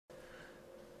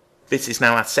This is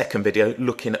now our second video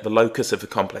looking at the locus of a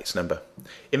complex number.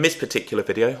 In this particular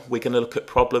video, we're going to look at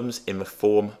problems in the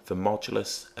form the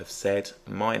modulus of z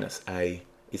minus a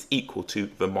is equal to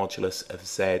the modulus of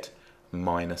z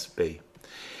minus b.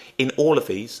 In all of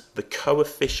these, the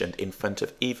coefficient in front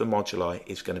of either moduli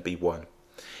is going to be 1.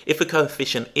 If the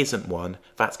coefficient isn't 1,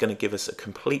 that's going to give us a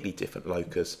completely different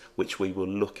locus, which we will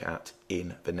look at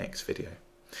in the next video.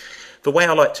 The way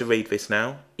I like to read this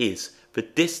now is the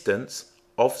distance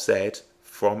of z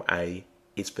from A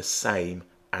is the same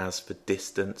as the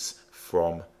distance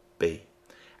from B.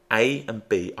 A and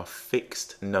B are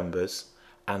fixed numbers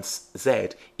and z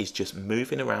is just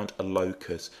moving around a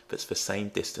locus that's the same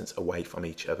distance away from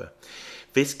each other.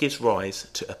 This gives rise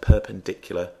to a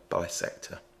perpendicular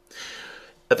bisector.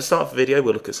 At the start of the video,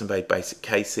 we'll look at some very basic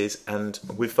cases, and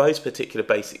with those particular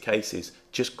basic cases,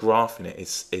 just graphing it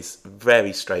is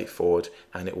very straightforward,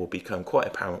 and it will become quite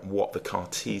apparent what the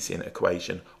Cartesian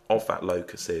equation of that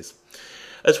locus is.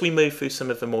 As we move through some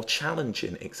of the more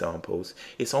challenging examples,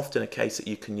 it's often a case that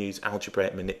you can use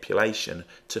algebraic manipulation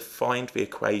to find the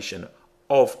equation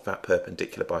of that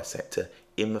perpendicular bisector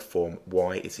in the form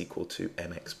y is equal to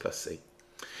mx plus c.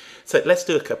 So let's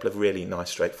do a couple of really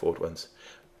nice straightforward ones.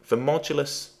 The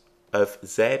modulus of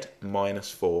z minus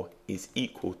 4 is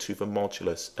equal to the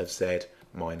modulus of z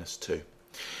minus 2.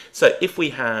 So if we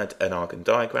had an Argand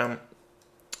diagram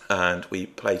and we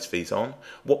place these on,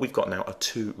 what we've got now are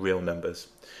two real numbers.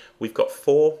 We've got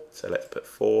 4, so let's put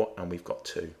 4, and we've got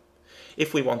 2.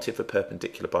 If we wanted the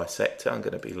perpendicular bisector, I'm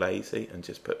going to be lazy and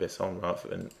just put this on rather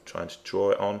than trying to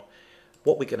draw it on.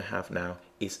 What we're going to have now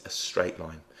is a straight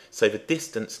line. So the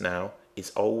distance now is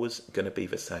always going to be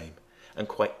the same. And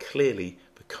quite clearly,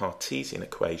 the Cartesian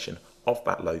equation of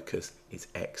that locus is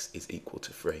x is equal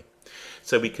to 3.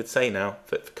 So we could say now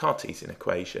that the Cartesian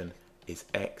equation is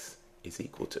x is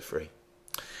equal to 3.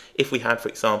 If we had, for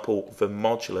example, the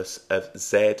modulus of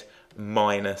z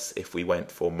minus, if we went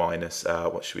for minus,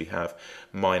 what should we have?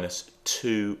 Minus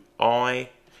 2i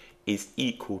is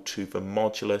equal to the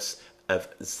modulus of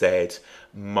z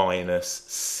minus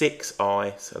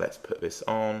 6i. So let's put this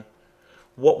on.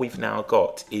 What we've now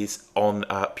got is on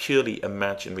purely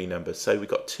imaginary numbers. So we've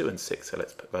got 2 and 6, so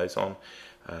let's put those on.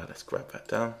 Let's grab that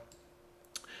down.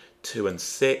 2 and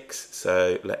 6,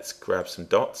 so let's grab some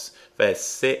dots. There's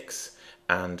 6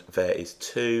 and there is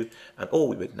 2. And all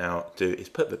we would now do is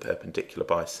put the perpendicular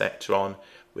bisector on.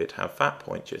 We'd have that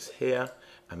point just here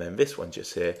and then this one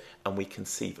just here. And we can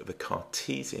see that the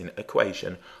Cartesian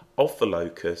equation of the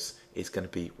locus is going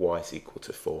to be y is equal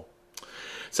to 4.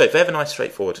 So they're the nice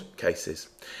straightforward cases.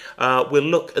 We'll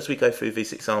look as we go through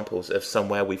these examples of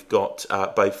somewhere we've got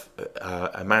both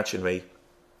imaginary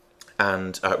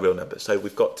and real numbers. So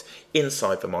we've got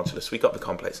inside the modulus, we've got the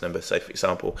complex number. So for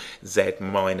example, z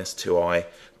minus 2i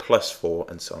plus 4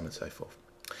 and so on and so forth.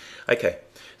 Okay,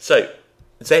 so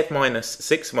z minus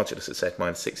 6, modulus of z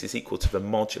minus 6 is equal to the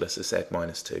modulus of z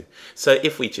minus 2. So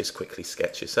if we just quickly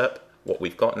sketch this up, what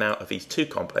we've got now are these two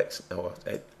complex or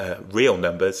real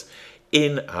numbers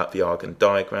in the Argand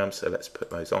diagram, so let's put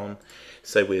those on.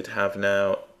 So we'd have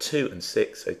now 2 and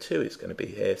 6, so 2 is going to be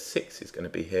here, 6 is going to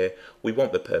be here. We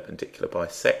want the perpendicular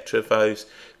bisector of those.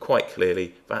 Quite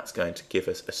clearly, that's going to give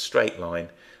us a straight line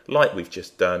like we've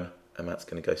just done, and that's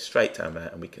going to go straight down there,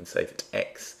 and we can say that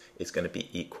x is going to be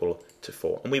equal to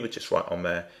 4. And we would just write on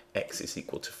there, x is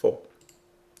equal to 4.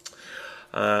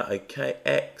 Okay,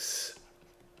 x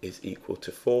is equal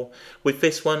to 4. With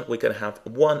this one, we're going to have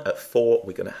 1 at 4,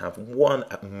 we're going to have 1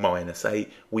 at minus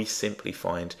 8. We simply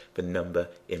find the number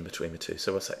in between the two.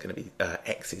 So what's that going to be?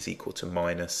 X is equal to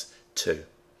minus 2.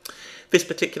 This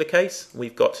particular case,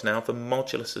 we've got now the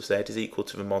modulus of z is equal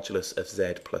to the modulus of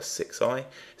z plus 6i.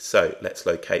 So let's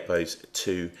locate those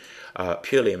two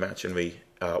purely imaginary,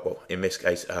 well, in this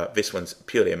case, this one's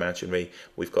purely imaginary.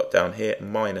 We've got down here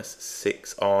minus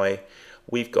 6i.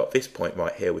 We've got this point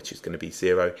right here, which is going to be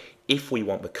 0. If we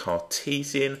want the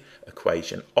Cartesian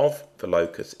equation of the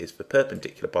locus is the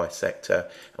perpendicular bisector,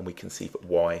 and we can see that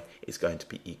y is going to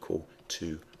be equal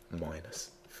to minus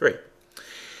 3.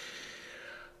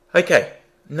 Okay,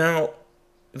 now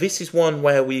this is one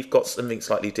where we've got something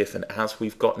slightly different, as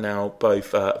we've got now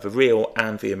both the real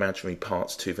and the imaginary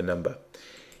parts to the number.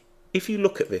 If you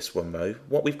look at this one though,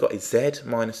 what we've got is z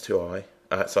minus 2i.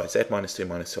 Z minus 2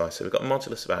 minus 2i. So we've got a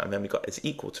modulus of that, and then we've got is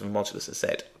equal to the modulus of z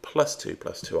plus 2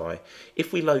 plus 2i.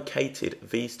 If we located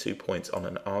these 2 points on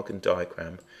an Argand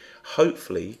diagram,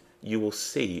 hopefully you will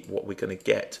see what we're going to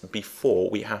get before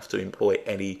we have to employ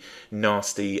any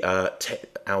nasty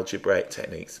algebraic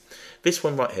techniques. This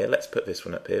one right here, let's put this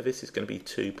one up here. This is going to be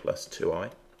 2 plus 2i.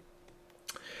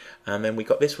 And then we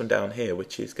got this one down here,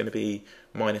 which is going to be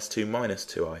minus 2 minus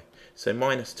 2i. So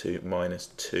minus 2 minus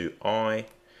 2i.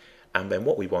 And then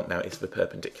what we want now is the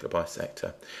perpendicular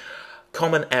bisector.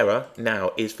 Common error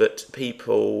now is that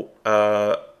people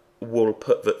will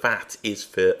put that is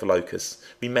for the locus.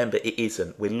 Remember, it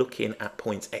isn't. We're looking at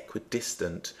points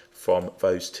equidistant from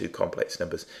those two complex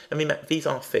numbers. I mean, these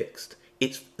are fixed.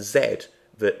 It's z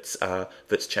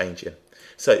that's changing.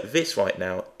 So this right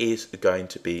now is going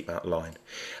to be that line.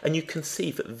 And you can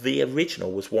see that the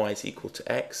original was y is equal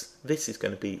to x. This is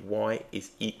going to be y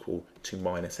is equal to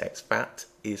minus x. That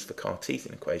is the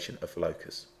Cartesian equation of the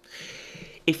locus.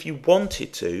 If you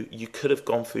wanted to, you could have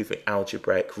gone through the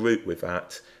algebraic route with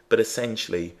that, but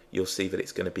essentially you'll see that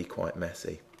it's going to be quite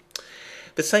messy.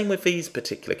 The same with these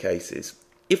particular cases.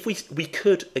 If we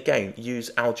could, again, use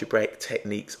algebraic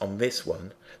techniques on this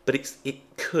one, but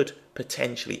it could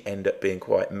potentially end up being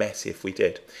quite messy if we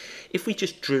did. If we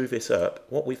just drew this up,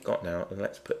 what we've got now, and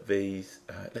let's put these,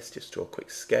 let's just draw a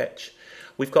quick sketch.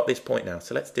 We've got this point now,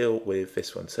 so let's deal with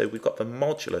this one. So we've got the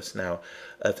modulus now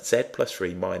of z plus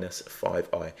 3 minus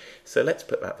 5i. So let's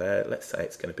put that there. Let's say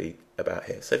it's going to be about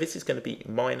here. So this is going to be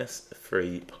minus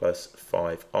 3 plus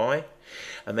 5i.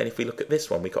 And then if we look at this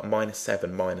one, we've got minus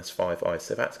 7 minus 5i.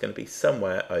 So that's going to be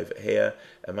somewhere over here,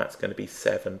 and that's going to be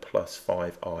 7 plus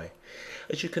 5i.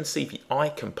 As you can see, the I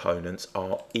components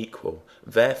are equal.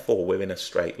 Therefore, we're in a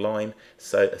straight line.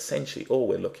 So essentially, all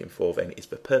we're looking for then is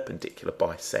the perpendicular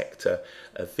bisector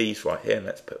of these right here. And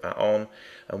let's put that on.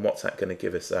 And what's that going to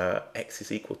give us? X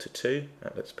is equal to 2.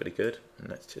 That looks pretty good. And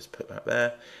let's just put that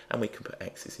there. And we can put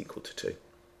X is equal to 2.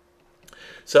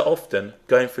 So often,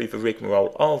 going through the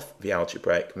rigmarole of the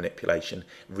algebraic manipulation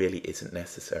really isn't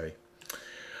necessary.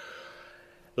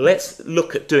 Let's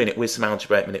look at doing it with some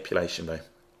algebraic manipulation though.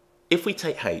 If we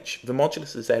take h, the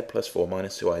modulus of z plus 4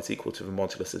 minus 2i is equal to the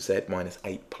modulus of z minus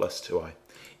 8 plus 2i.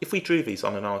 If we drew these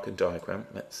on an Argand diagram,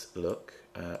 let's look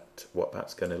at what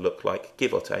that's going to look like,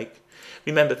 give or take.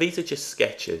 Remember, these are just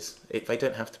sketches. They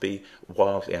don't have to be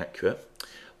wildly accurate.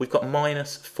 We've got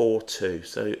minus 4, 2,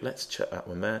 so let's check that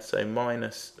one there. So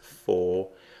minus 4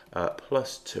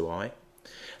 plus 2i.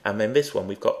 And then this one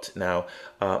we've got now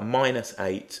minus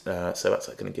 8, so that's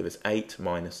going to give us 8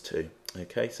 minus 2.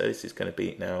 Okay, so this is going to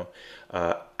be now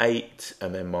 8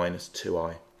 and then minus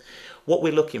 2i. What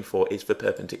we're looking for is the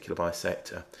perpendicular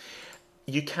bisector.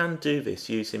 You can do this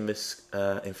using this,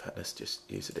 in fact, let's just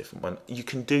use a different one. You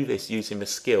can do this using the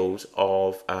skills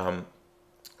of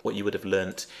what you would have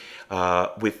learnt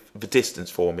with the distance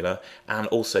formula and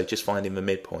also just finding the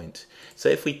midpoint. So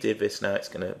if we did this now, it's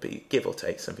going to be give or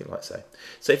take something like so.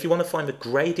 So if you want to find the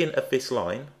gradient of this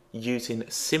line using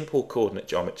simple coordinate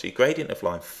geometry, gradient of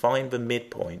line, find the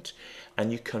midpoint,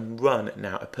 and you can run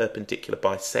now a perpendicular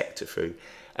bisector through,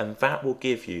 and that will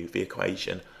give you the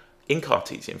equation in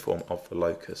Cartesian form of the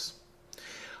locus.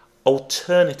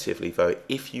 Alternatively though,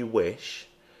 if you wish,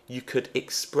 you could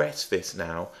express this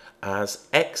now as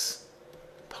x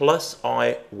plus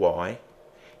iy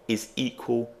is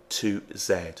equal to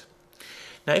z.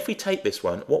 Now if we take this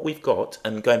one, what we've got,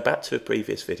 and going back to a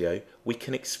previous video, we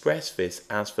can express this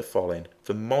as the following.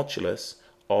 The modulus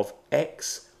of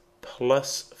x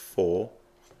plus 4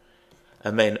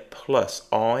 and then plus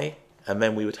I, and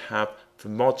then we would have the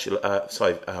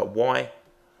modulus, y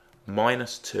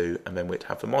minus 2, and then we'd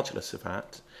have the modulus of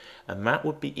that, and that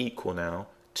would be equal now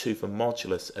to the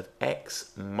modulus of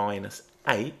x minus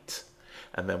 8,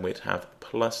 and then we'd have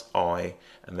plus I,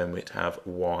 and then we'd have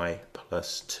y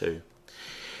plus 2.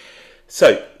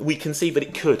 So we can see that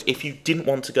it could, if you didn't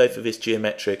want to go for this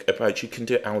geometric approach, you can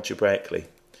do it algebraically.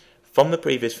 From the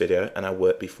previous video and our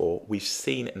work before, we've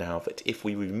seen now that if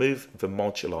we remove the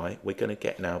moduli, we're going to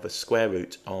get now the square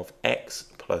root of x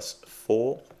plus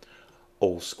 4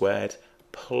 all squared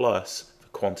plus the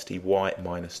quantity y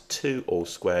minus 2 all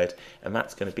squared, and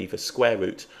that's going to be the square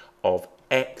root of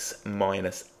x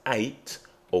minus 8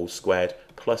 all squared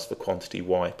plus the quantity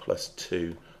y plus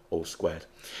 2 all squared.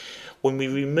 When we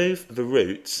remove the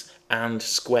roots and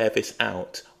square this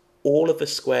out, all of the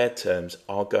squared terms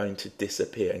are going to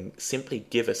disappear and simply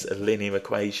give us a linear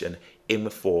equation in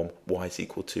the form y is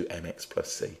equal to mx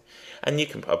plus c. And you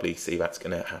can probably see that's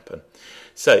going to happen.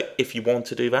 So if you want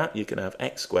to do that, you can have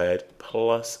x squared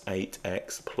plus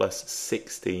 8x plus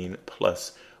 16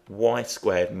 plus y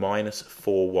squared minus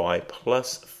 4y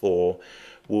plus 4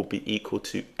 will be equal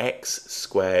to x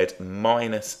squared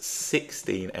minus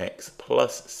 16x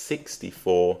plus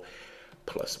 64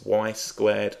 plus y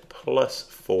squared plus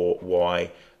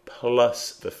 4y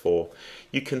plus the 4.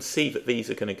 You can see that these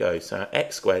are going to go, so our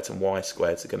x squared and y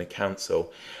squareds are going to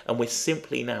cancel, and we're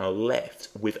simply now left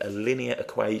with a linear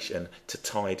equation to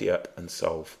tidy up and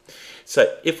solve.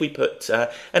 So if we put,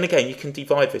 and again you can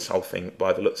divide this whole thing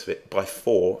by the looks of it by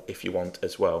 4 if you want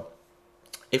as well.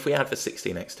 If we add the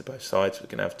 16x to both sides, we're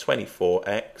going to have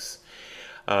 24x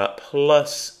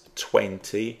plus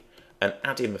 20, and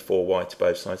adding the 4y to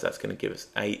both sides, that's going to give us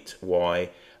 8y,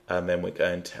 and then we're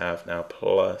going to have now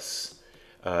plus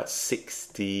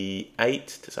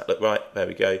 68. Does that look right? There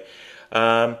we go.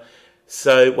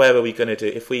 So where are we going to do?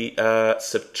 If we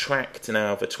subtract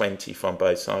now the 20 from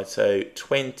both sides, so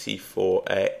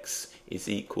 24x is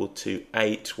equal to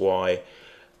 8y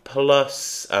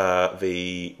plus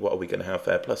the, what are we going to have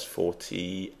there? Plus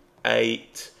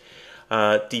 48.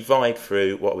 Divide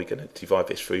through, what are we going to divide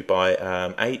this through by?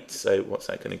 8. So what's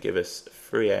that going to give us?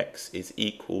 3x is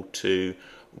equal to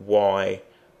y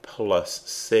plus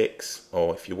 6,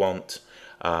 or if you want,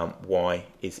 y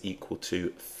is equal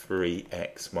to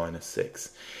 3x minus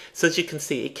 6. So as you can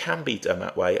see, it can be done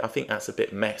that way. I think that's a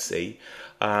bit messy,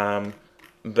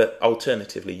 but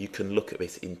alternatively you can look at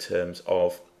this in terms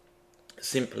of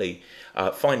simply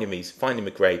finding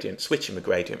the gradient, switching the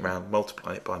gradient round,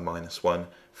 multiplying it by -1,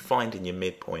 finding your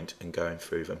midpoint and going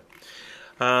through them.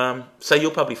 So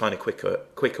you'll probably find a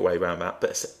quicker way around that,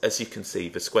 but as you can see,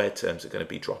 the squared terms are going to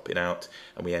be dropping out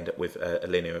and we end up with a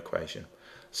linear equation.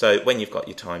 So when you've got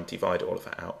your time, divide all of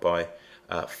that out by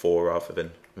 4 rather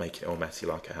than making it all messy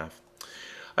like I have.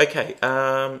 Okay,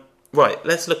 right,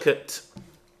 let's look at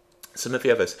some of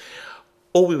the others.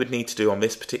 All we would need to do on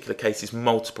this particular case is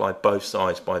multiply both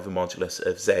sides by the modulus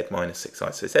of z minus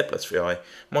 6i. So z plus 3i,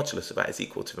 modulus of that is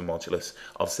equal to the modulus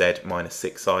of z minus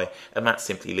 6i, and that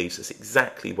simply leaves us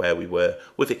exactly where we were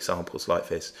with examples like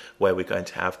this, where we're going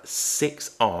to have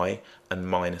 6i and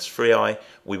minus 3i.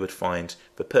 We would find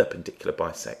the perpendicular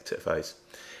bisector of those.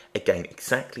 Again,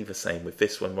 exactly the same with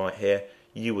this one right here.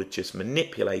 You would just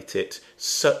manipulate it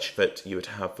such that you would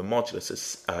have the modulus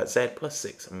of z plus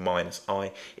 6 minus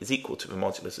I is equal to the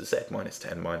modulus of z minus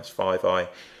 10 minus 5i.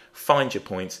 Find your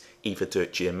points, either do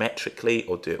it geometrically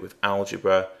or do it with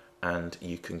algebra, and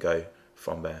you can go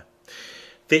from there.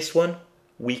 This one,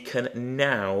 we can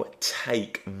now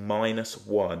take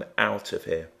 -1 out of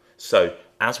here. So,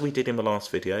 as we did in the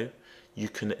last video, you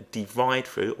can divide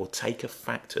through or take a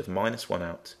factor of -1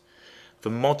 out. The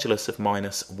modulus of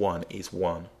 -1 is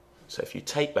 1. So if you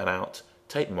take that out,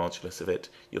 take the modulus of it,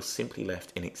 you're simply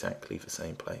left in exactly the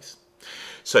same place.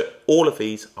 So all of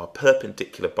these are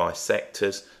perpendicular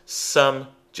bisectors. Some,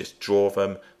 just draw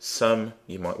them. Some,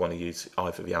 you might want to use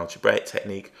either the algebraic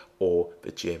technique or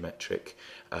the geometric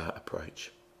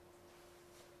approach.